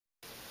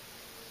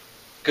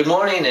Good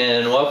morning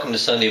and welcome to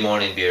Sunday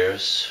Morning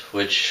Beers,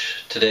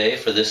 which today,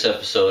 for this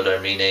episode,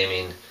 I'm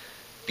renaming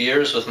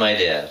Beers with My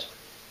Dad.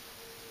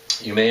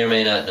 You may or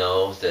may not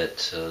know that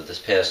this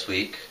past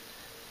week,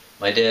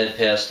 my dad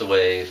passed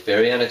away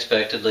very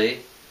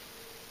unexpectedly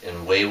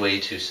and way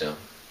too soon.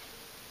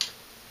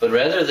 But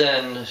rather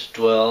than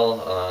dwell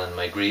on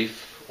my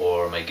grief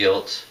or my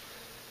guilt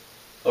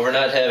over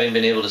not having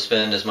been able to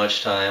spend as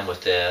much time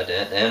with Dad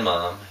and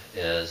Mom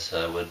as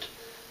I would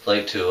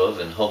like to have,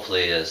 and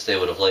hopefully as they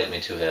would have liked me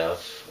to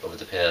have over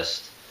the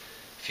past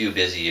few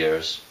busy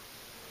years,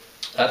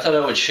 I thought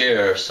I would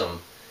share some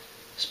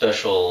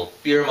special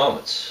beer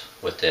moments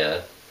with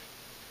Dad.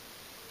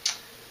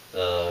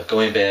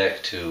 Going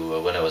back to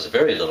when I was a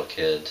very little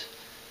kid,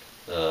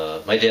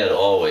 my dad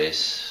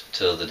always,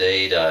 till the day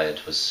he died,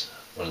 was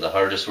one of the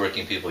hardest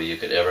working people you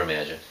could ever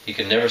imagine. He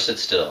could never sit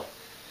still.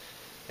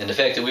 And the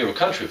fact that we were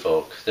country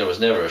folk, there was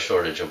never a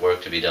shortage of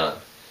work to be done.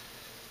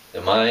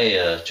 And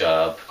my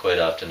job quite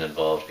often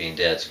involved being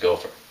Dad's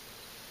gopher.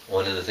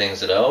 One of the things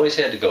that I always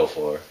had to go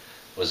for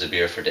was a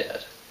beer for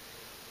Dad.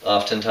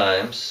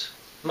 Oftentimes,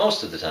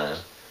 most of the time,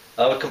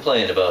 I would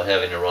complain about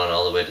having to run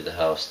all the way to the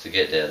house to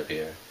get Dad a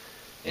beer.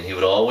 And he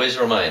would always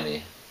remind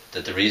me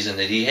that the reason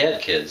that he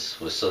had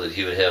kids was so that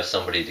he would have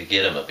somebody to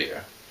get him a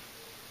beer.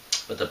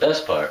 But the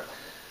best part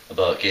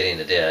about getting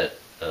a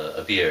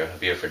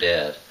beer for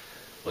Dad,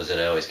 was that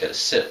I always got a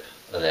sip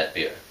of that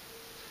beer.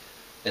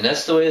 And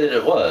that's the way that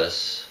it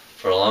was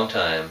for a long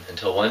time,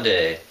 until one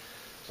day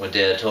when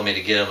Dad told me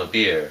to get him a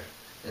beer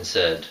and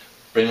said,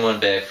 "Bring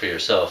one back for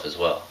yourself as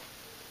well."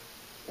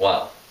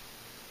 Wow.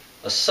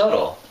 A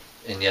subtle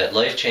and yet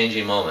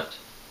life-changing moment.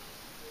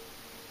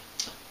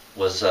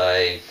 Was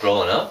I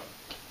growing up?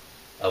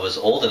 I was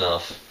old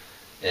enough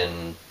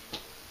and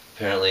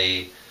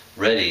apparently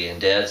ready in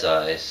Dad's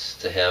eyes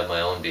to have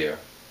my own beer.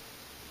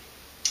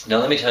 Now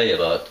let me tell you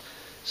about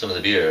some of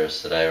the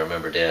beers that I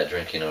remember Dad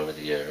drinking over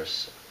the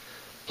years.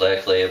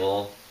 Black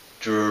Label,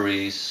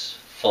 Drury's,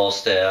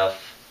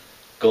 Falstaff,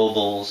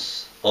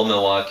 Goebels, Old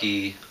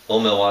Milwaukee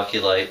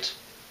Light.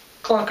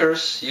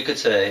 Clunkers, you could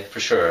say, for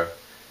sure.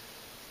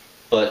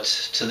 But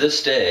to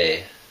this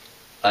day,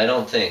 I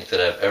don't think that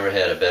I've ever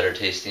had a better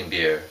tasting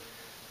beer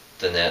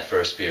than that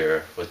first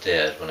beer with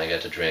Dad when I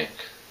got to drink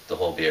the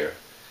whole beer.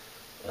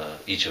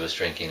 Each of us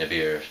drinking a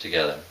beer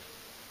together.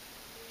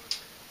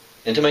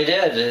 And to my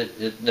dad,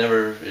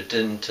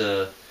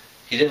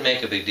 he didn't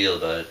make a big deal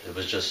about it. It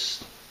was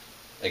just,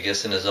 I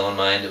guess in his own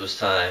mind it was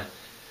time,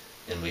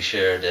 and we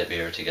shared that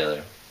beer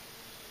together.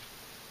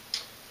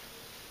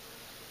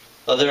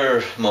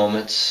 Other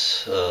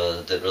moments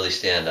that really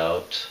stand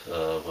out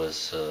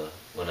was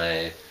when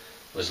I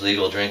was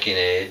legal drinking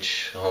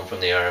age, home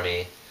from the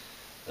Army,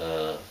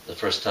 the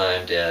first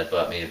time Dad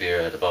bought me a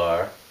beer at a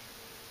bar,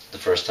 the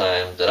first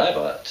time that I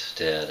bought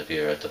Dad a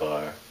beer at the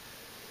bar.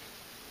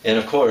 And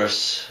of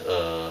course,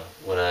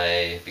 when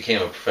I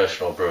became a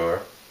professional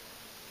brewer,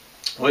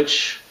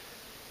 which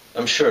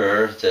I'm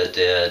sure that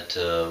Dad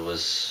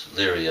was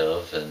leery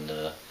of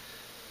and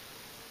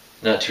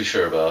not too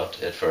sure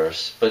about at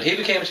first, but he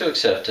became to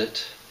accept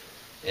it,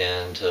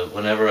 and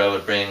whenever I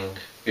would bring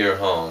beer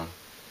home,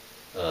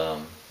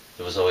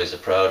 it was always a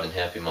proud and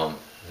happy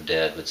moment.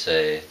 Dad would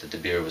say that the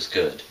beer was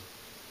good.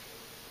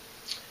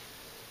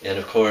 And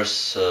of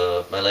course,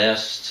 my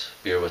last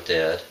beer with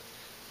Dad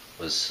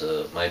was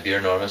my Beer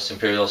Enormous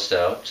Imperial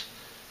Stout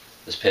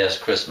this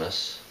past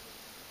Christmas,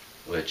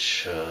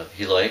 which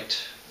he liked,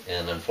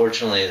 and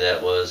unfortunately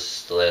that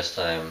was the last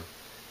time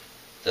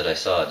that I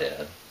saw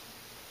Dad.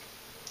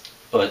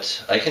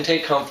 But I can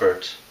take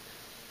comfort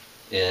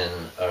in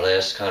our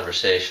last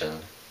conversation,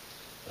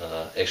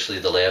 actually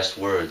the last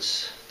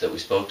words that we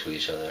spoke to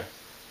each other,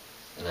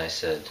 and I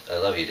said, "I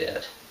love you,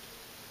 Dad."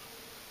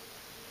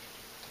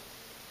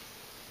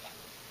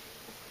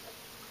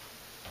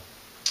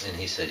 And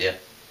he said,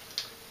 "Yep,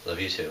 love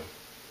you too."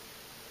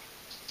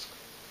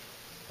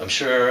 I'm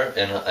sure,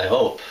 and I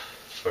hope,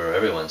 for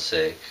everyone's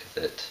sake,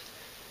 that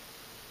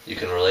you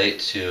can relate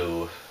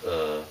to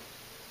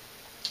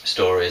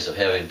stories of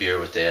having beer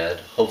with Dad.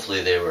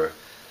 Hopefully they were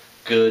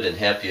good and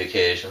happy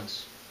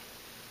occasions.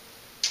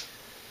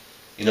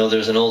 You know,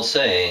 there's an old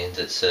saying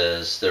that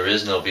says, "There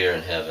is no beer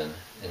in heaven,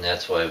 and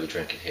that's why we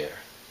drink it here."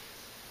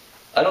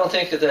 I don't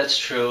think that that's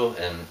true,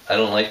 and I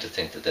don't like to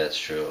think that that's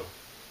true.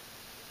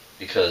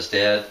 Because,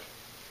 Dad,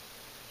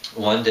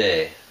 one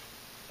day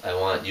I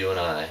want you and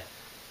I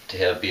to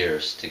have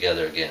beers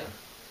together again.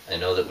 I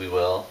know that we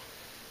will,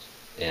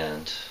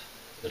 and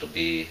it'll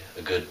be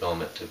a good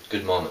moment,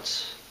 good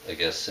moments, I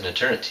guess, an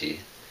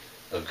eternity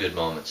of good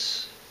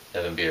moments,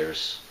 having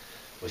beers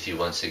with you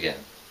once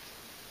again.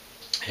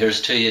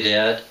 Here's to you,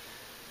 Dad.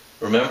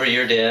 Remember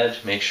your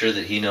dad. Make sure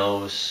that he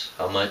knows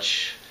how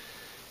much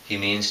he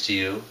means to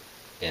you,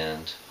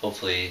 and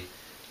hopefully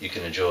you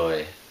can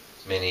enjoy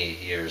many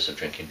years of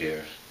drinking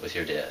beer with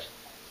your dad.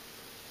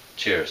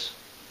 Cheers.